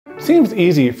Seems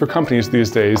easy for companies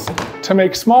these days to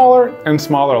make smaller and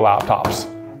smaller laptops,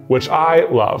 which I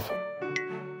love.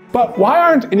 But why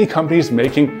aren't any companies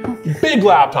making big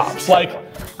laptops, like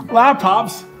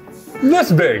laptops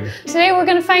this big? Today we're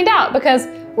gonna find out because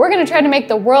we're gonna try to make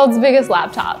the world's biggest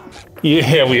laptop.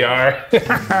 Yeah, we are.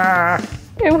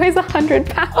 It weighs 100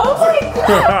 pounds. Oh my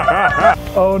God!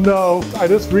 Oh no, I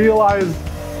just realized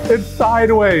it's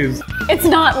sideways. It's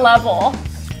not level.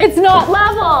 It's not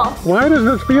level. Why does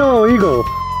this feel illegal?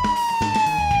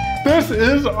 This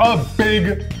is a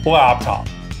big laptop.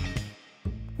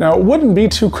 Now, it wouldn't be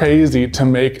too crazy to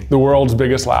make the world's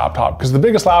biggest laptop, because the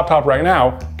biggest laptop right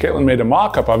now, Katelyn made a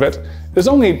mock-up of it, is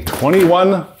only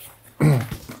 21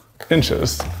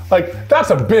 inches. Like,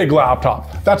 that's a big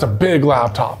laptop. That's a big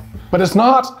laptop. But it's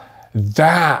not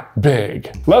that big.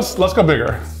 Let's go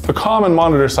bigger. The common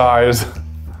monitor size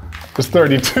is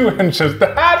 32 inches.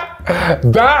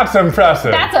 That's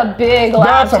impressive. That's a big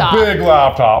laptop. That's a big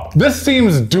laptop. This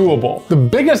seems doable. The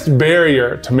biggest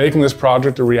barrier to making this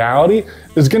project a reality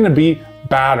is gonna be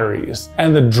batteries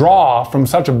and the draw from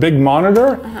such a big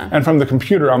monitor and from the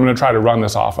computer I'm gonna try to run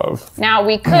this off of. Now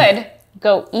we could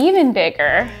go even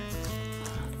bigger.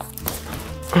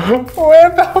 With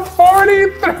a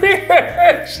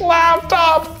 43-inch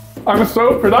laptop. I'm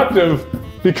so productive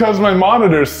because my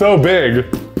monitor is so big.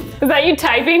 Is that you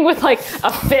typing with like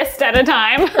a fist at a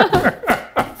time?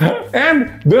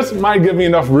 And this might give me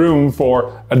enough room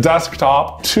for a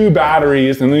desktop, 2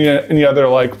 batteries, and any other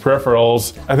like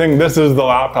peripherals. I think this is the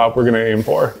laptop we're gonna aim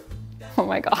for. Oh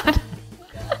my God.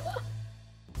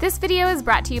 This video is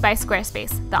brought to you by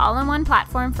Squarespace, the all-in-one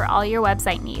platform for all your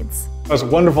website needs. As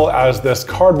wonderful as this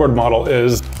cardboard model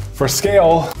is, for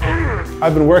scale,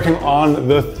 I've been working on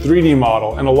the 3D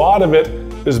model, and a lot of it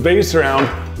is based around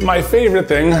my favorite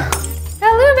thing.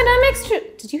 Aluminum extrusion.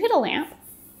 Did you hit a lamp?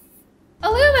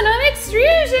 Aluminum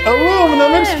extrusions!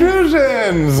 Aluminum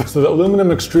extrusions! So the aluminum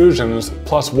extrusions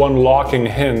plus one locking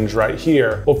hinge right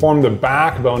here will form the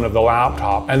backbone of the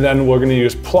laptop, and then we're gonna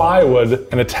use plywood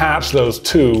and attach those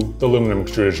to the aluminum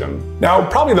extrusion. Now,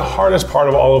 probably the hardest part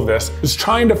of all of this is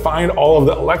trying to find all of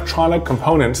the electronic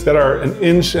components that are 1.5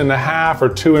 inches or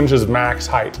 2 inches max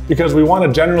height, because we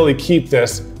wanna generally keep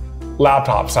this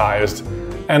laptop sized.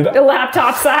 And the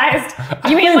laptop sized?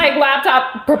 You mean like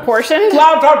laptop proportioned?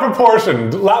 Laptop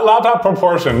proportioned. Laptop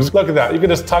proportions. Look at that. You can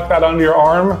just tuck that under your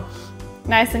arm.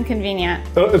 Nice and convenient.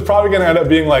 It's probably going to end up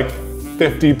being like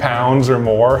 50 pounds or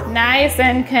more. Nice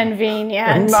and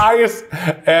convenient. Nice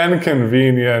and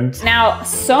convenient. Now,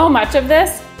 so much of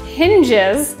this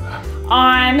hinges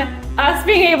on us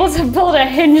being able to build a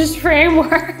hinged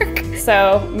framework.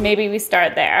 So maybe we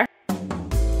start there.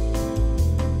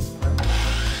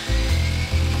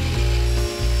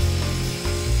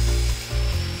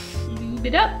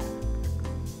 It up.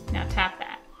 Now tap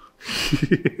that.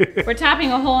 We're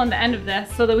tapping a hole in the end of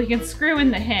this so that we can screw in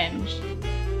the hinge.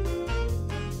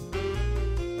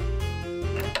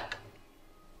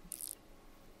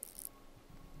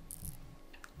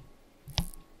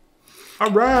 All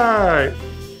right.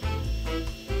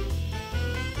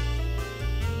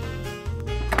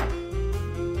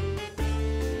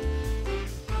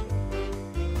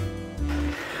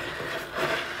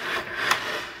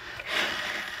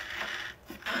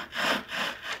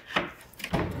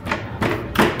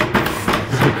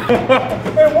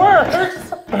 It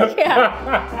works!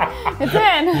 Yeah, it's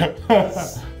in.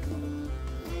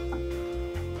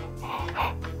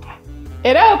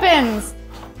 It opens.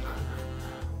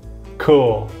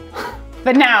 Cool.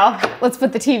 But now, let's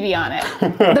put the TV on it.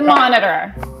 The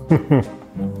monitor.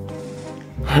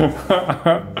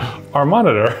 Our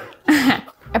monitor.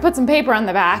 I put some paper on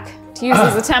the back to use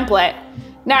as a template.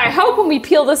 Now I hope when we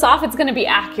peel this off, it's gonna be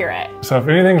accurate. So if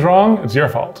anything's wrong, it's your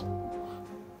fault.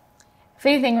 If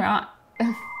anything wrong.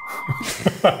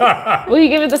 Will you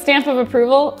give it the stamp of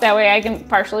approval? That way I can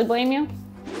partially blame you?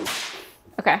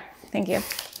 Okay, thank you.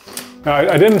 Now,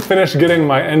 I didn't finish getting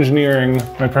my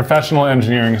professional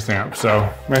engineering stamp, so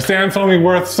my stamp's only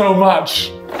worth so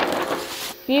much.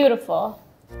 Beautiful.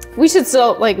 We should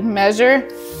still like measure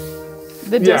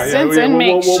the distance and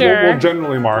make sure. We'll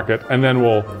generally mark it, and then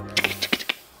we'll.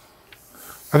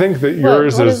 I think that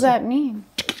yours is. What does that mean?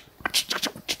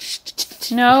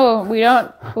 No, we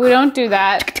don't do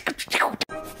that.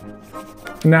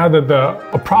 Now that the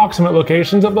approximate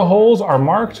locations of the holes are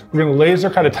marked, we're gonna laser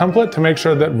cut a template to make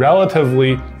sure that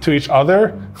relatively to each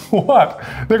other, what?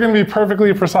 They're gonna be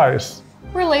perfectly precise.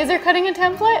 We're laser cutting a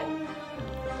template?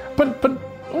 But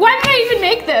Why did I even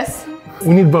make this?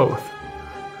 we need both.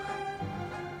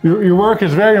 Your work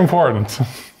is very important.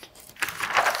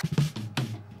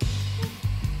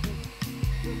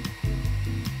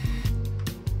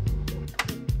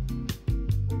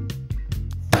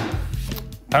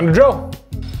 Time to drill.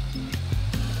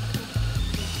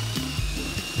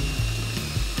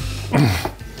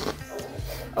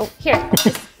 Oh, here.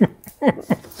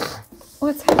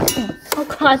 What's happening? Oh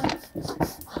God.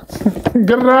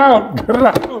 Get it out, get it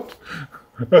out.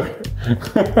 Okay.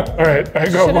 All right,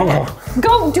 go.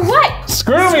 Go, do what?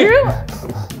 Screw me.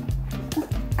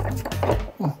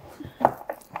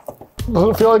 Does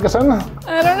it feel like it's in?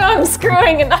 I don't know, I'm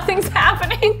screwing and nothing's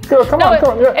happening. Go, come on.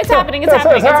 Yeah, it's happening. It's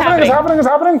happening. Is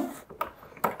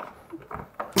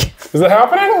it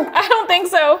happening? I don't think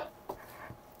so.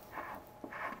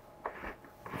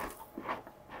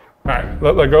 All right,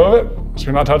 let go of it. So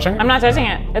you're not touching it? I'm not touching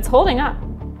it. It's holding up.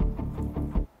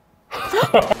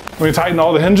 Let me tighten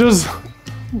all the hinges.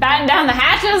 Batten down the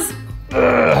hatches.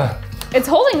 It's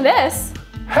holding this.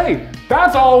 Hey,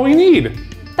 that's all we need.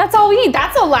 That's all we need.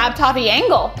 That's a laptop-y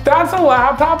angle. That's a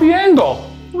laptop-y angle.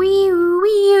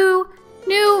 Wee-oo.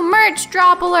 New merch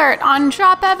drop alert on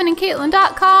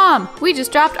shopevanandkatelyn.com. We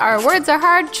just dropped our Words Are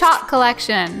Hard chalk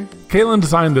collection. Katelyn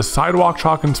designed this sidewalk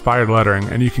chalk inspired lettering,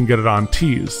 and you can get it on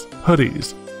tees,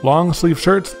 hoodies, long sleeve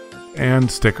shirts,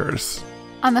 and stickers.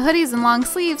 On the hoodies and long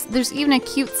sleeves, there's even a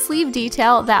cute sleeve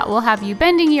detail that will have you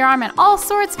bending your arm in all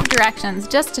sorts of directions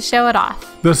just to show it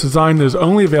off. This design is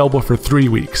only available for 3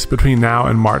 weeks between now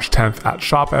and March 10th at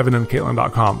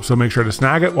shopevanandkatelyn.com, so make sure to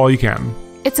snag it while you can.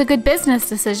 It's a good business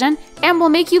decision and will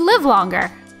make you live longer.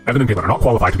 Evan and Katelyn are not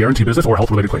qualified to guarantee business or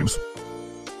health-related claims.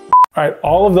 All right,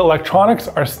 all of the electronics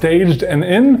are staged and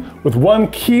in, with one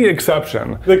key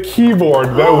exception, the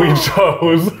keyboard that we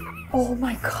chose. Oh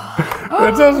my God.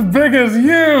 It's as big as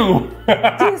you.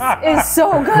 This is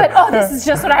so good. Oh, this is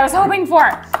just what I was hoping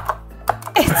for.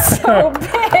 It's so big.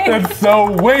 It's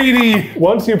so weighty.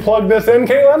 Once you plug this in,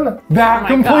 Katelyn, that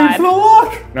completes the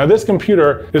look. Now this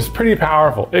computer is pretty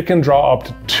powerful. It can draw up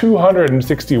to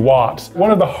 260 watts.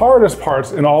 One of the hardest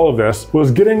parts in all of this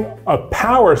was getting a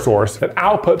power source that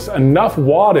outputs enough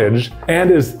wattage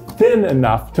and is thin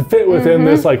enough to fit within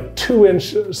this like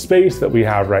 2-inch space that we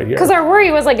have right here. Because our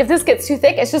worry was like, if this gets too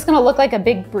thick, it's just gonna look like a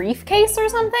big briefcase or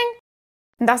something.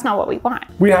 And that's not what we want.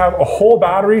 We have a whole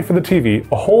battery for the TV,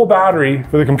 a whole battery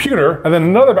for the computer, and then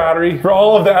another battery for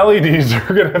all of the LEDs that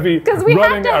are gonna be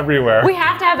running everywhere. We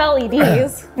have to have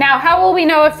LEDs. Now, how will we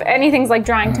know if anything's like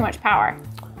drawing too much power?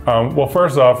 Well,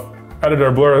 first off,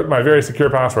 editor, blur my very secure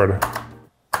password.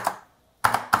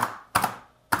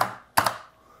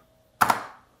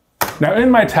 Now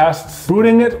in my tests,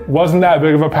 booting it wasn't that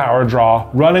big of a power draw.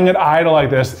 Running it idle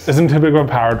like this isn't too big of a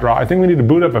power draw. I think we need to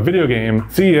boot up a video game,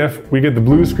 see if we get the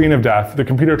blue screen of death. The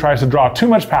computer tries to draw too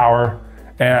much power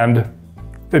and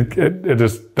it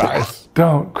just dies.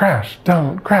 Don't crash,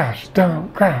 don't crash,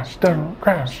 don't crash, don't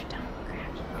crash.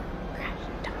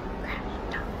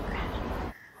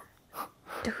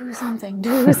 Do something,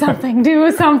 do something,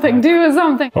 do something, do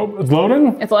something. Oh, it's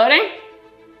loading? It's loading?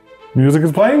 Music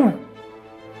is playing?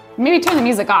 Maybe turn the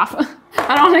music off.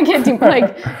 I don't want to get too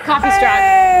like coffee strut.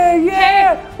 Hey,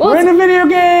 yeah! Hey, well, we're in a video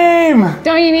game!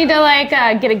 Don't you need to like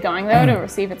get it going though to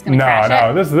see if it's gonna crash it?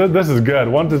 No, this is good.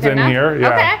 Once it's in here, yeah.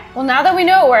 Okay, well now that we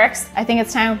know it works, I think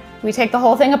it's time we take the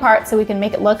whole thing apart so we can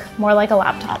make it look more like a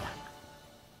laptop.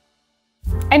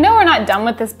 I know we're not done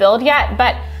with this build yet,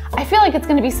 but I feel like it's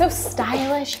gonna be so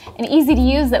stylish and easy to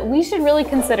use that we should really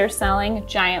consider selling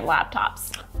giant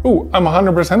laptops. Ooh, I'm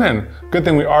 100% in. Good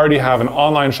thing we already have an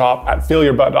online shop at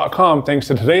feelyourbutt.com thanks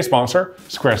to today's sponsor,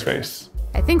 Squarespace.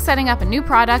 I think setting up a new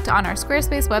product on our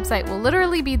Squarespace website will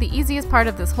literally be the easiest part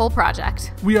of this whole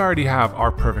project. We already have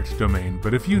our perfect domain,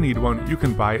 but if you need one, you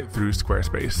can buy it through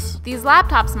Squarespace. These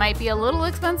laptops might be a little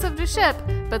expensive to ship,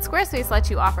 but Squarespace lets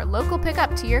you offer local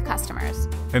pickup to your customers.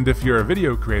 And if you're a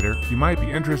video creator, you might be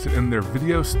interested in their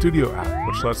Video Studio app,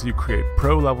 which lets you create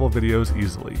pro-level videos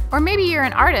easily. Or maybe you're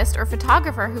an artist or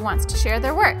photographer who wants to share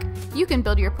their work. You can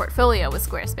build your portfolio with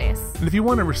Squarespace. And if you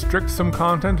want to restrict some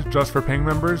content just for paying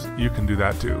members, you can do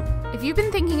that too. If you've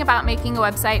been thinking about making a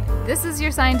website, this is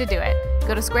your sign to do it.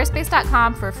 Go to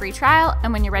squarespace.com for a free trial,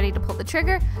 and when you're ready to pull the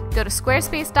trigger, go to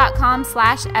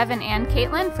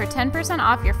squarespace.com/EvanandKatelyn for 10%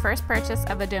 off your first purchase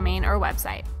of a domain or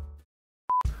website.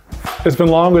 It's been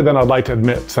longer than I'd like to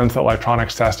admit since the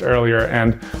electronics test earlier,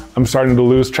 and I'm starting to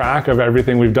lose track of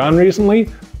everything we've done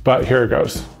recently, but here it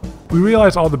goes. We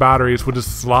realized all the batteries would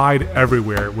just slide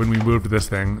everywhere when we moved this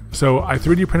thing, so I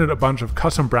 3D printed a bunch of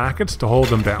custom brackets to hold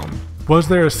them down. Was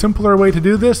there a simpler way to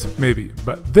do this? Maybe,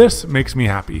 but this makes me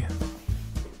happy.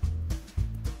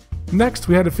 Next,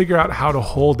 we had to figure out how to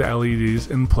hold the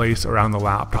LEDs in place around the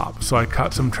laptop, so I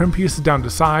cut some trim pieces down to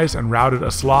size and routed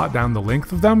a slot down the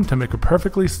length of them to make a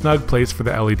perfectly snug place for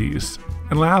the LEDs.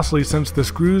 And lastly, since the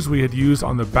screws we had used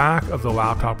on the back of the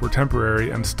laptop were temporary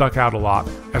and stuck out a lot,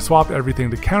 I swapped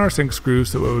everything to countersink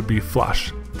screws so it would be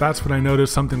flush. That's when I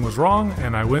noticed something was wrong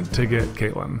and I went to get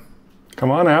Katelyn.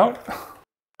 Come on out.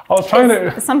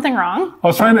 Is something wrong? I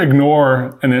was trying to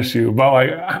ignore an issue, but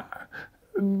like,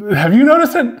 have you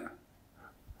noticed it?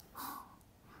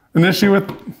 An issue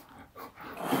with...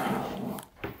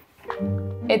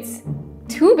 It's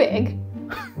too big.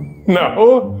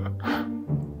 No.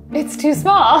 It's too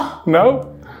small.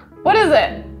 No. What is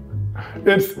it?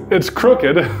 It's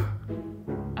crooked.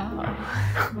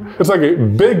 Oh. It's like a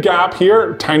big gap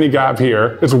here, tiny gap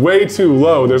here. It's way too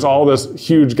low. There's all this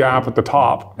huge gap at the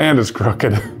top, and it's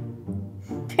crooked.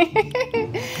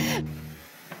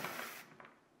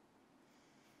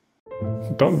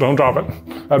 Don't drop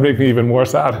it. That'd make me even more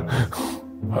sad.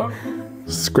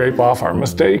 Scrape off our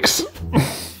mistakes.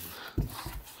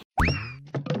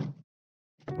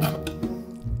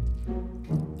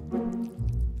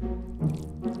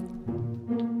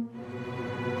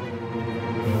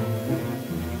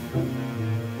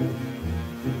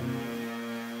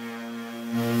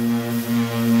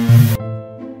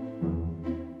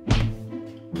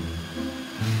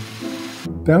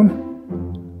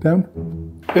 Down, down.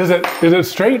 Is it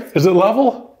straight? Is it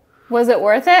level? Was it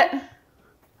worth it?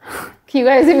 Can you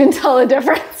guys even tell the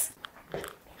difference?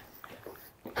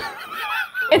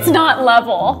 It's not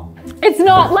level. It's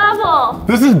not level.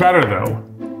 This is better though.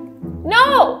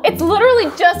 No, it's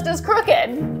literally just as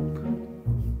crooked.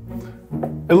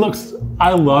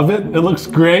 I love it. It looks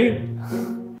great.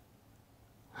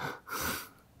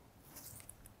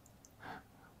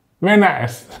 Very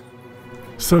nice.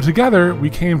 So together, we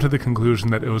came to the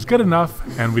conclusion that it was good enough,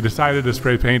 and we decided to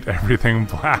spray paint everything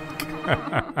black.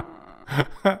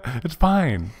 It's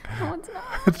fine. No, it's not.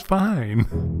 It's fine.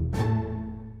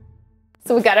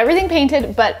 So we got everything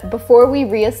painted, but before we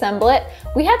reassemble it,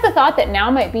 we had the thought that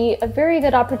now might be a very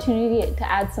good opportunity to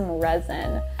add some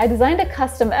resin. I designed a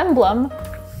custom emblem.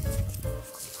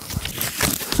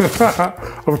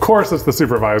 Of course, it's the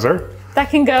supervisor.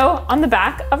 That can go on the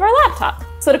back of our laptop.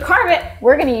 So to carve it,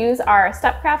 we're gonna use our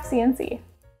Stepcraft CNC.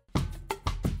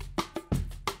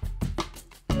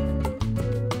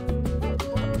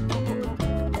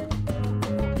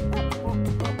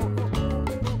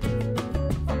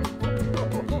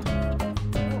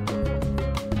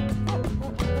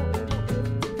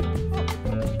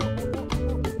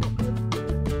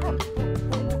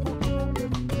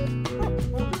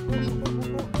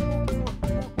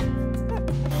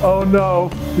 Oh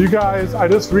no, you guys, I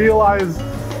just realized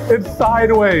it's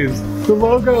sideways. The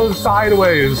logo is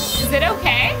sideways. Is it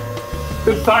okay?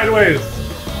 It's sideways.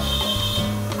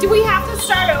 Do we have to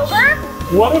start over?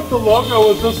 What if the logo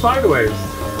was just sideways?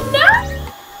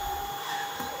 No!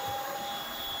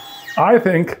 I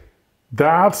think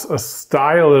that's a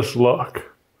stylish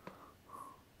look.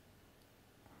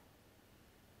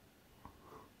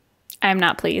 I'm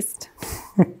not pleased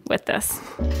with this.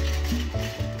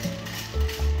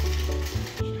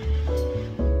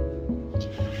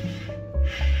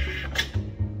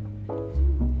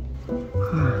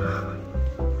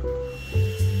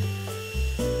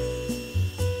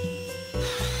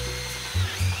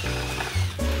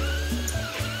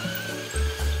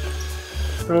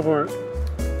 Go for it.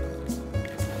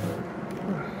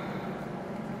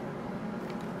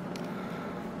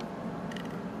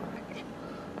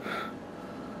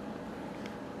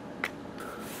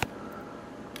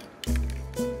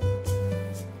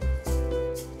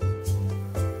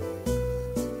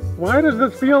 Why does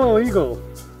this feel illegal?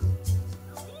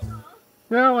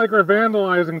 Yeah, like we're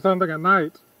vandalizing something at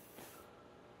night.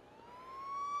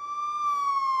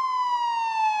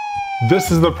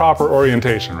 This is the proper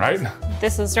orientation, right?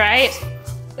 This is right.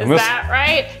 Is that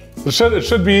right? It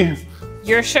should be.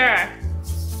 You're sure?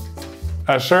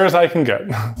 As sure as I can get.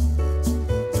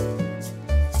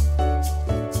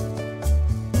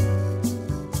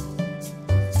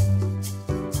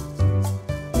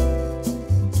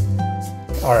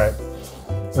 All right,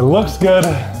 it looks good.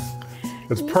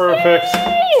 It's perfect.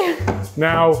 Yay!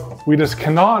 Now, we just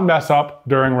cannot mess up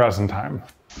during resin time.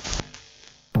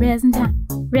 Resin time,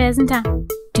 resin time,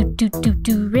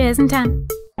 do resin time.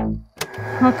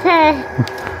 Okay,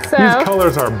 so These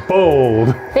colors are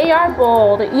bold. they are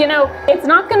bold. You know, it's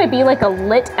not gonna be like a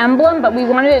lit emblem, but we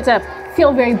wanted it to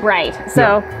feel very bright.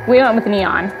 So we went with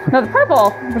neon. Now the purple,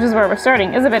 which is where we're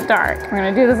starting, is a bit dark. We're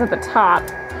gonna do this at the top.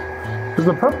 Is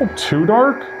the purple too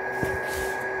dark?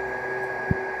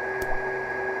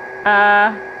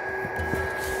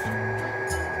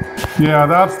 Yeah,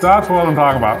 that's what I'm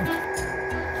talking about.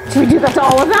 Should we do that to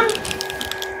all of them?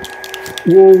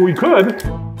 Well, we could.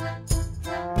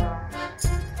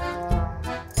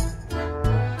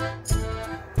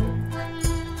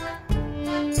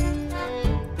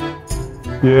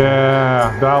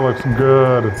 Yeah, that looks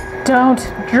good. Don't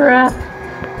drip.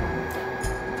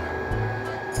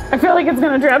 I feel like it's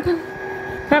gonna drip. Can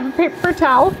I have a paper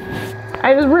towel?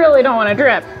 I just really don't want to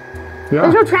drip. Yeah.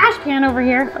 There's no trash can over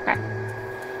here. Okay.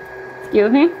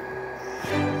 Excuse me.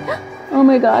 Oh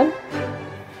my God.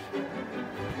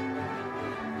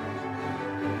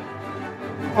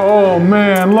 Oh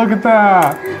man, look at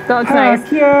that. That looks Heck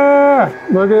nice. yeah!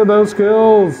 Look at those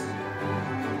skills.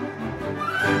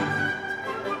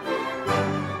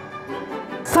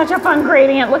 Such a fun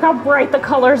gradient. Look how bright the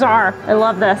colors are. I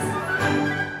love this.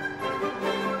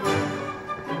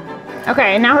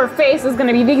 Okay, now her face is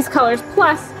gonna be these colors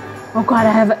plus, oh God,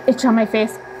 I have an itch on my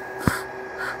face.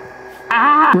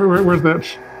 Ah! Where's the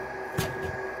itch?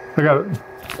 I got it.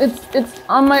 It's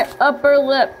on my upper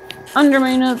lip, under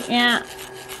my nose, yeah.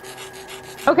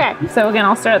 Okay, so again,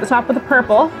 I'll start at the top with the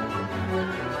purple.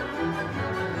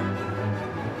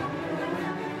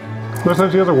 Looks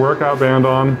like she has a workout band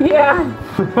on. Yeah.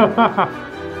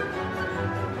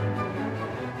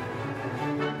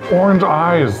 Orange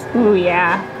eyes. Ooh,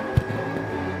 yeah.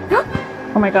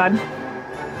 Oh my God.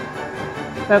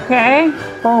 Okay,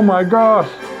 Oh my gosh.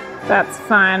 that's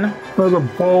fun. That's a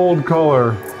bold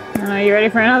color. You ready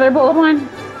for another bold one?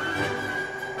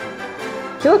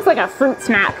 She looks like a fruit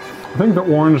snack. I think the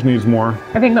orange needs more.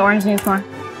 I think the orange needs more.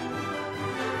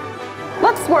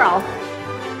 Let's swirl.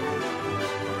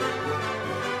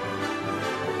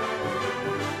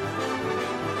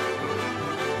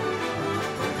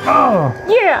 Oh!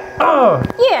 Yeah, Oh!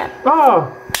 yeah,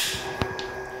 Oh!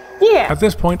 yeah. At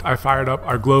this point, I fired up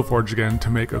our Glowforge again to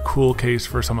make a cool case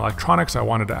for some electronics I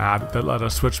wanted to add that let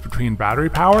us switch between battery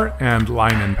power and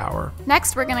line-in power.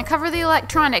 Next, we're gonna cover the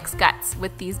electronics guts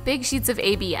with these big sheets of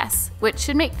ABS, which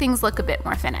should make things look a bit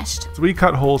more finished. So we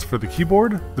cut holes for the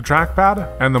keyboard, the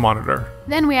trackpad, and the monitor.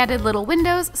 Then we added little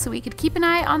windows so we could keep an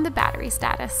eye on the battery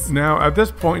status. Now, at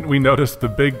this point, we noticed the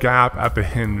big gap at the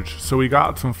hinge, so we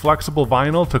got some flexible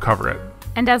vinyl to cover it.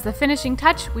 And as the finishing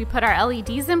touch, we put our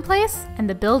LEDs in place, and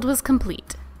the build was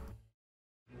complete.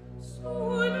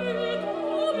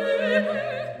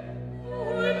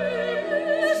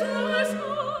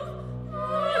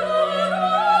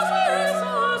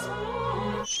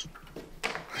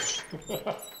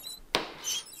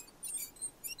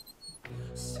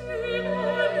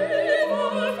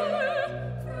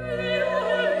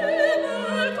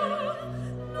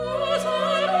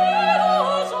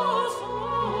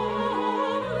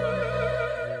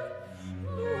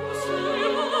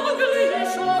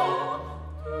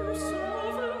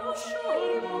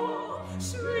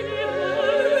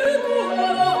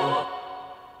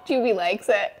 Juby likes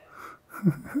it.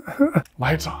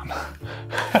 Lights on.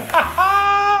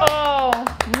 Oh,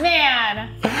 man.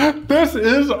 This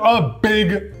is a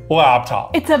big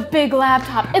laptop. It's a big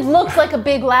laptop. It looks like a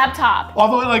big laptop.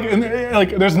 Although, like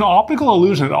there's an optical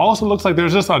illusion. It also looks like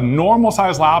there's just a normal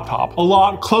size laptop, a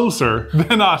lot closer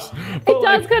than us. But It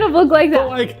does kind of look like that. But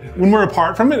like, when we're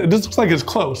apart from it, it just looks like it's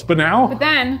close. But now, But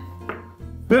then,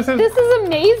 this is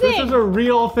amazing. This is a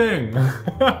real thing.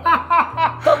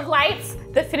 The lights,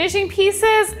 the finishing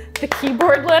pieces, the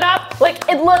keyboard lit up. Like,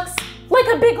 it looks like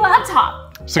a big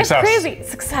laptop. Success. It's crazy.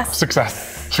 Success.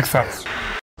 Success. Success.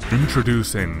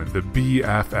 Introducing the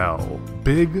BFL,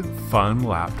 Big Fun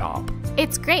Laptop.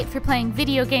 It's great for playing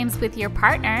video games with your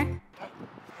partner,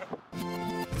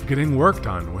 Getting work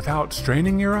done without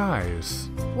straining your eyes,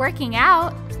 working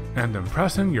out, and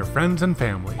impressing your friends and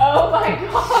family. Oh my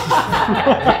God.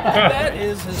 That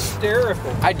is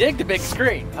hysterical. I dig the big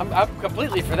screen. I'm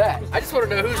completely for that. I just want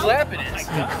to know whose lap it is.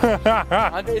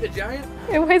 Andre the Giant?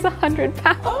 it weighs 100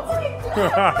 pounds. Oh my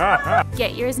God.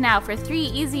 Get yours now for 3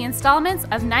 easy installments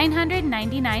of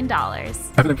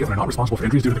 $999. Evan and Katelyn are not responsible for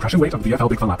injuries due to the crushing weight of the BFL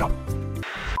Big Fun Laptop.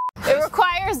 It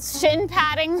requires shin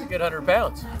padding. Good 100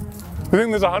 pounds. You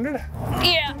think there's 100?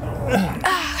 Yeah.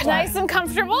 Nice and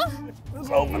comfortable. Let's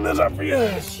open this up for you.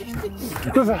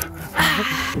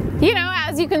 You know,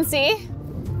 as you can see,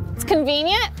 it's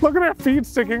convenient. Look at her feet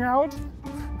sticking out.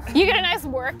 You get a nice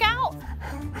workout.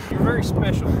 You're very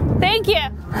special. Thank you.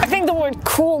 I think the word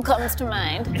cool comes to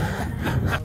mind.